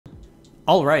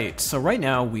Alright, so right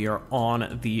now we are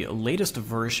on the latest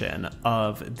version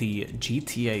of the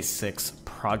GTA 6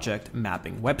 project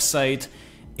mapping website.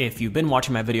 If you've been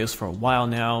watching my videos for a while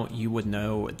now, you would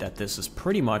know that this is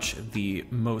pretty much the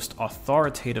most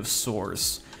authoritative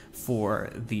source for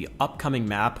the upcoming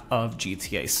map of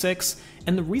GTA 6.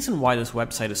 And the reason why this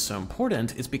website is so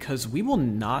important is because we will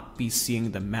not be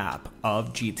seeing the map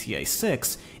of GTA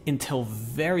 6 until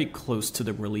very close to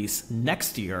the release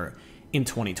next year in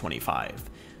 2025.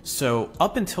 So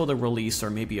up until the release, or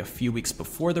maybe a few weeks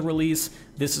before the release,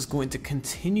 this is going to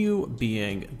continue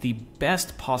being the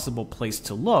best possible place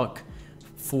to look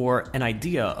for an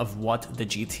idea of what the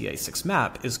GTA 6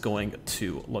 map is going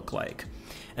to look like.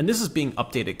 And this is being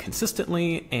updated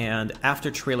consistently, and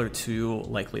after Trailer 2,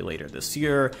 likely later this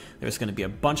year, there's going to be a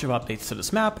bunch of updates to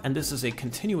this map, and this is a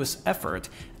continuous effort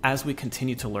as we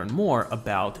continue to learn more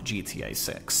about GTA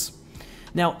 6.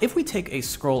 Now, if we take a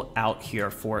scroll out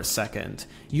here for a second,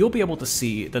 you'll be able to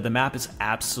see that the map is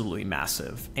absolutely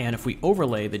massive. And if we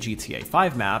overlay the GTA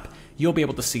 5 map, you'll be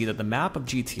able to see that the map of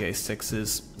GTA 6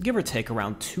 is, give or take,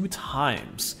 around 2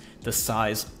 times the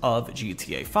size of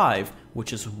GTA 5,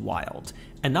 which is wild.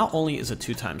 And not only is it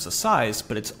 2 times the size,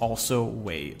 but it's also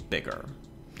way bigger.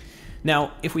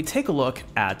 Now, if we take a look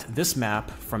at this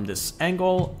map from this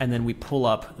angle, and then we pull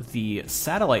up the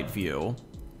satellite view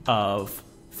of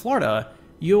Florida,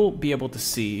 you'll be able to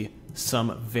see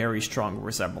some very strong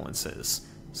resemblances.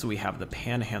 So we have the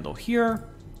Panhandle here,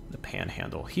 the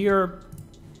Panhandle here,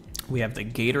 we have the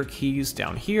Gator Keys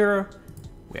down here,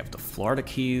 we have the Florida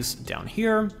Keys down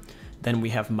here, then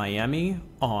we have Miami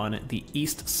on the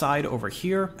east side over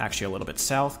here, actually a little bit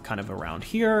south, kind of around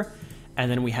here,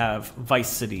 and then we have Vice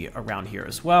City around here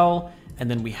as well. And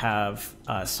then we have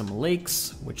some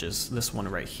lakes, which is this one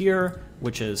right here,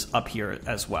 which is up here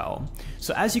as well.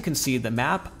 So as you can see, the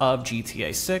map of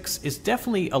GTA 6 is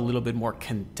definitely a little bit more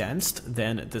condensed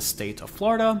than the state of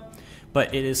Florida,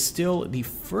 but it is still the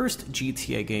first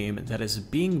GTA game that is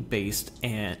being based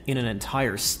in an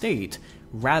entire state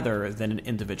rather than an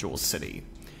individual city.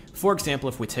 For example,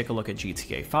 if we take a look at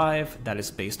GTA 5, that is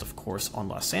based, of course, on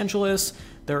Los Angeles.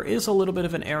 There is a little bit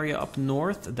of an area up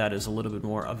north that is a little bit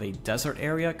more of a desert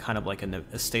area, kind of like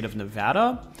a state of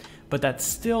Nevada, but that's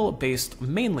still based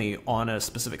mainly on a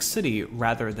specific city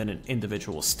rather than an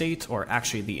individual state, or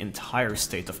actually the entire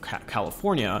state of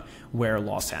California, where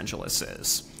Los Angeles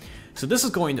is. So this is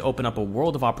going to open up a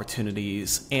world of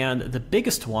opportunities, and the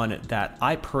biggest one that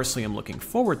I personally am looking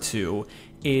forward to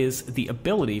is the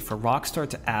ability for Rockstar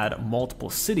to add multiple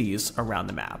cities around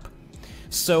the map.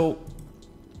 So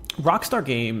Rockstar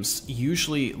Games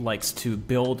usually likes to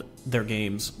build their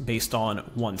games based on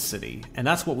one city, and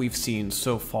that's what we've seen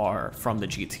so far from the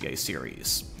GTA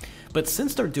series. But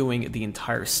since they're doing the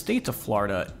entire state of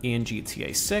Florida in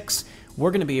GTA 6,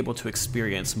 we're going to be able to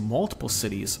experience multiple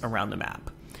cities around the map.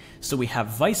 So we have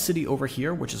Vice City over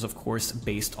here, which is of course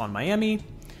based on Miami.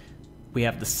 We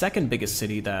have the second biggest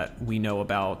city that we know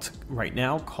about right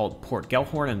now called Port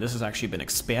Gellhorn, and this has actually been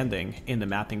expanding in the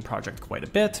mapping project quite a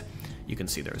bit. You can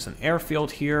see there's an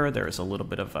airfield here, there's a little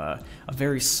bit of a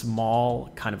very small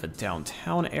kind of a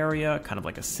downtown area, kind of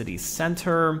like a city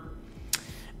center.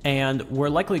 And we're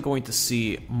likely going to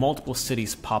see multiple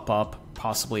cities pop up,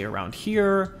 possibly around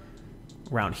here,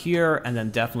 and then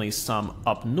definitely some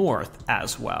up north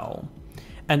as well.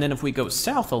 And then if we go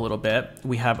south a little bit,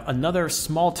 we have another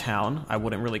small town, I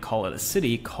wouldn't really call it a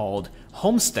city, called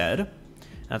Homestead.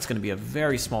 That's going to be a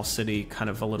very small city, kind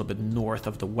of a little bit north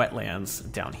of the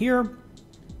wetlands down here.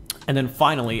 And then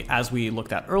finally, as we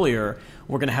looked at earlier,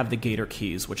 we're going to have the Gator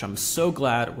Keys, which I'm so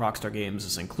glad Rockstar Games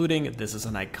is including. This is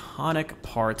an iconic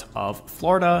part of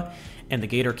Florida, and the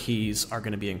Gator Keys are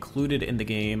going to be included in the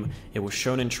game. It was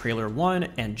shown in Trailer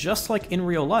 1, and just like in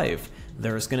real life,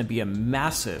 there's going to be a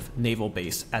massive naval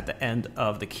base at the end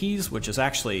of the Keys, which is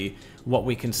actually what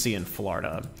we can see in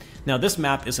Florida. Now, this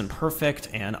map isn't perfect,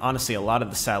 and honestly, a lot of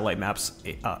the satellite maps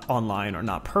online are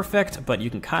not perfect, but you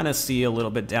can kind of see a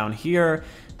little bit down here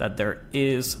that there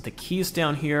is the Keys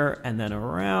down here, and then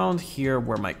around here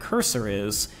where my cursor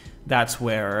is, that's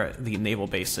where the naval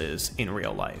base is in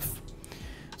real life.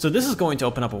 So this is going to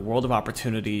open up a world of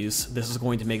opportunities. This is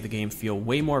going to make the game feel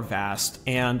way more vast,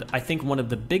 and I think one of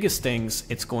the biggest things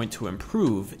it's going to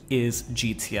improve is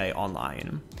GTA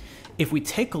Online. If we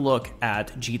take a look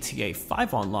at GTA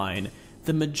 5 Online,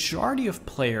 the majority of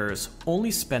players only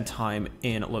spend time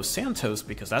in Los Santos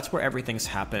because that's where everything's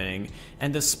happening,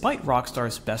 and despite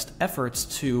Rockstar's best efforts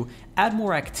to add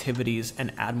more activities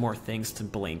and add more things to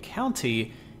Blaine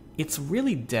County, it's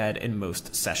really dead in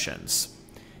most sessions.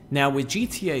 Now with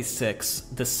GTA 6,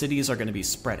 the cities are going to be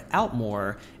spread out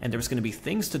more, and there's going to be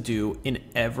things to do in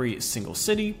every single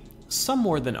city, some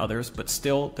more than others, but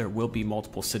still there will be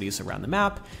multiple cities around the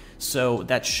map, so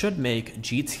that should make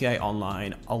GTA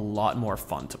Online a lot more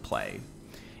fun to play.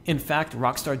 In fact,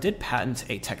 Rockstar did patent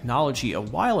a technology a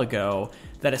while ago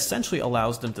that essentially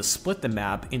allows them to split the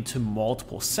map into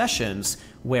multiple sessions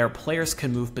where players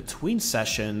can move between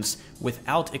sessions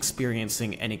without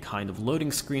experiencing any kind of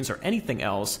loading screens or anything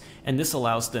else, and this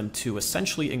allows them to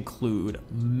essentially include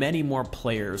many more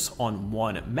players on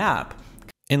one map.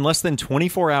 In less than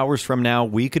 24 hours from now,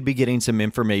 we could be getting some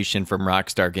information from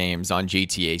Rockstar Games on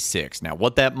GTA 6. Now,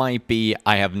 what that might be,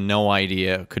 I have no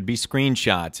idea. It could be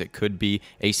screenshots. It could be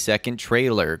a second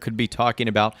trailer. It could be talking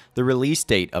about the release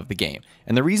date of the game.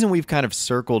 And the reason we've kind of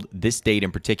circled this date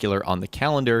in particular on the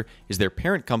calendar is their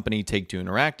parent company, Take-Two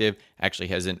Interactive, actually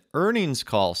has an earnings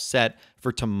call set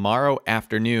for tomorrow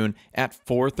afternoon at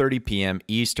 4:30 p.m.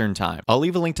 Eastern Time. I'll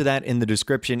leave a link to that in the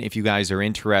description if you guys are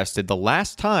interested. The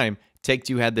last time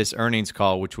Take-Two had this earnings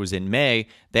call, which was in May,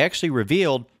 they actually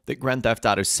revealed that Grand Theft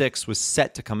Auto 6 was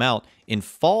set to come out in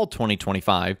fall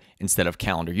 2025 instead of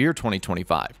calendar year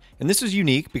 2025. And this is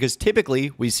unique because typically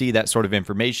we see that sort of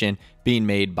information being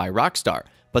made by Rockstar.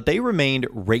 But they remained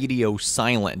radio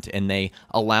silent, and they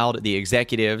allowed the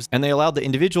executives and they allowed the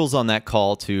individuals on that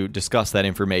call to discuss that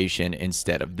information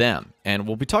instead of them. And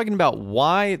we'll be talking about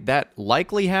why that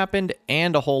likely happened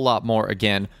and a whole lot more,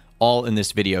 again, all in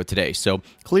this video today. So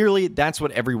clearly that's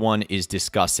what everyone is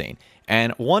discussing.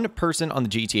 And one person on the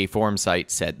GTA forum site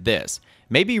said this: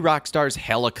 maybe Rockstar's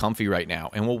hella comfy right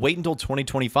now and we'll wait until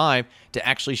 2025 to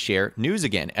actually share news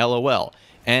again, LOL.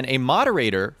 And a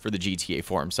moderator for the GTA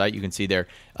forum site, you can see their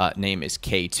name is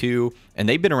K2, and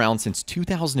they've been around since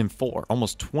 2004,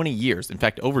 almost 20 years. In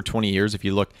fact, over 20 years if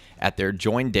you look at their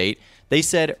join date. They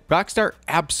said Rockstar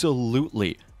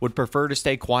absolutely would prefer to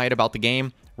stay quiet about the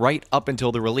game right up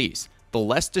until the release. The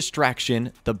less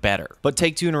distraction, the better. But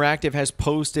Take-Two Interactive has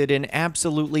posted an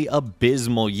absolutely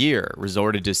abysmal year,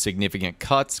 resorted to significant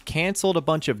cuts, canceled a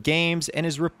bunch of games, and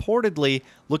is reportedly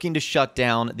looking to shut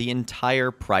down the entire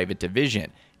private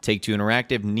division. Take-Two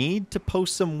Interactive need to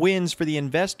post some wins for the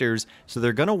investors, so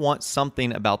they're going to want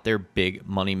something about their big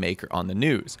moneymaker on the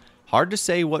news. Hard to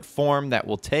say what form that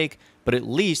will take, but at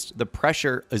least the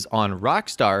pressure is on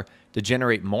Rockstar to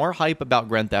generate more hype about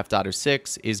Grand Theft Auto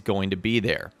 6 is going to be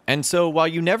there. And so while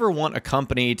you never want a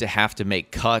company to have to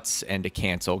make cuts and to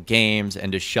cancel games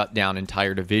and to shut down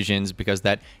entire divisions, because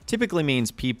that typically means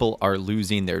people are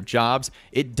losing their jobs,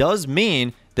 it does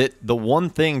mean that the one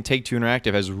thing Take-Two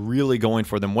Interactive has really going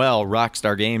for them well,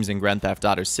 Rockstar Games and Grand Theft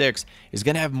Auto 6, is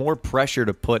going to have more pressure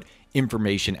to put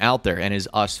information out there. And as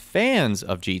us fans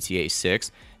of GTA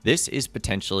 6, this is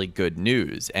potentially good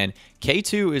news. And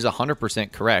K2 is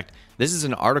 100% correct. This is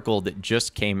an article that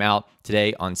just came out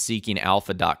today on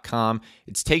seekingalpha.com.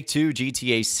 It's Take-Two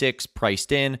GTA 6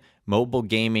 priced in, mobile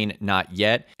gaming not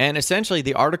yet. And essentially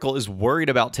the article is worried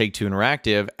about Take-Two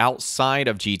Interactive outside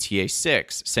of GTA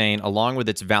 6, saying along with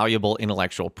its valuable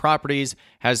intellectual properties,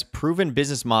 has proven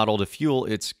business model to fuel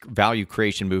its value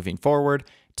creation moving forward.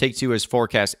 Take-Two has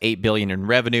forecast $8 billion in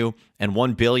revenue and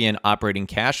 $1 billion operating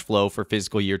cash flow for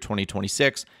fiscal year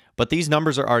 2026, but these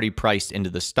numbers are already priced into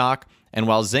the stock. And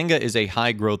while Zynga is a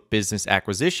high-growth business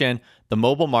acquisition, the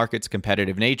mobile market's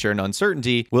competitive nature and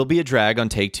uncertainty will be a drag on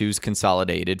Take-Two's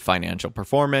consolidated financial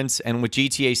performance. And with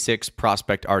GTA 6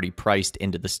 prospect already priced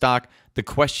into the stock, the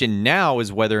question now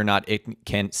is whether or not it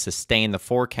can sustain the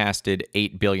forecasted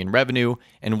 $8 billion revenue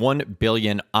and $1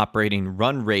 billion operating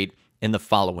run rate in the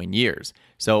following years.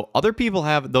 So other people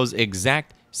have those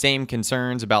exact same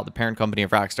concerns about the parent company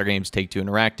of Rockstar Games, Take-Two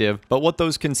Interactive, but what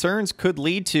those concerns could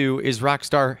lead to is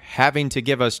Rockstar having to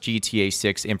give us GTA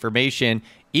 6 information,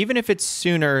 even if it's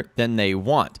sooner than they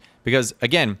want. Because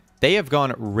again, they have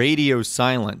gone radio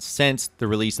silent since the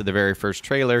release of the very first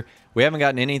trailer. We haven't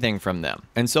gotten anything from them.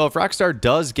 And so if Rockstar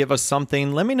does give us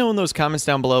something, let me know in those comments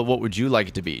down below, what would you like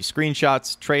it to be?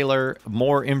 Screenshots, trailer,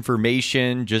 more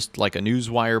information, just like a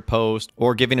Newswire post,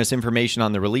 or giving us information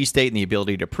on the release date and the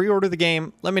ability to pre-order the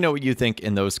game? Let me know what you think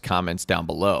in those comments down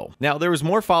below. Now, there was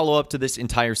more follow-up to this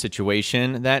entire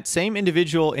situation. That same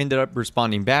individual ended up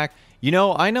responding back, "You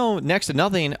know, I know next to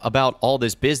nothing about all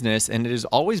this business, and it has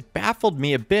always baffled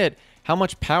me a bit how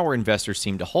much power investors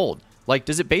seem to hold. Like,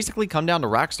 does it basically come down to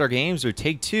Rockstar Games or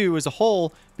Take-Two as a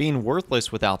whole being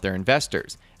worthless without their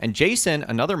investors?" And Jason,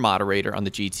 another moderator on the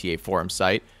GTA forum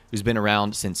site, who's been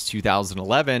around since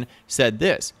 2011, said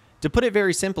this: "To put it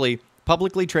very simply,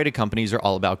 publicly traded companies are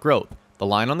all about growth. The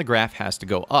line on the graph has to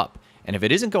go up. And if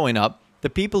it isn't going up, the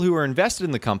people who are invested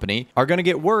in the company are going to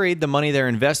get worried the money their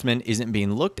investment isn't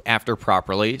being looked after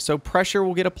properly, so pressure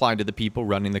will get applied to the people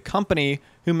running the company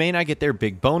who may not get their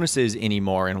big bonuses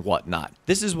anymore and whatnot.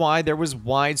 This is why there was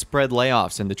widespread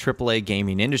layoffs in the AAA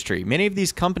gaming industry. Many of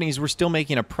these companies were still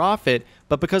making a profit,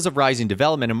 but because of rising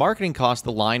development and marketing costs,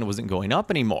 the line wasn't going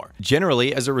up anymore.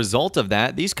 Generally, as a result of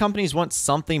that, these companies want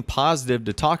something positive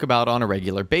to talk about on a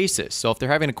regular basis. So if they're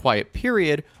having a quiet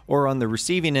period or on the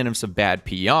receiving end of some bad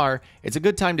PR, it's a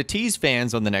good time to tease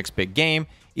fans on the next big game,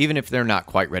 even if they're not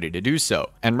quite ready to do so.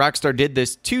 And Rockstar did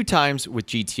this 2 times with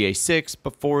GTA 6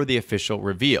 before the official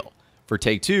reveal. For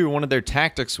Take-Two, one of their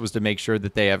tactics was to make sure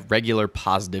that they have regular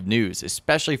positive news,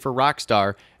 especially for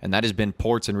Rockstar, and that has been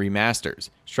ports and remasters,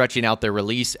 stretching out their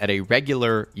release at a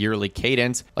regular yearly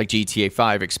cadence, like GTA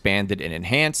 5 expanded and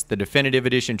enhanced, the Definitive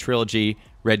Edition trilogy,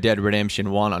 Red Dead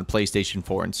Redemption 1 on PlayStation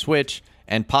 4 and Switch,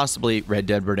 and possibly Red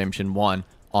Dead Redemption 1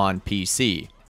 on PC.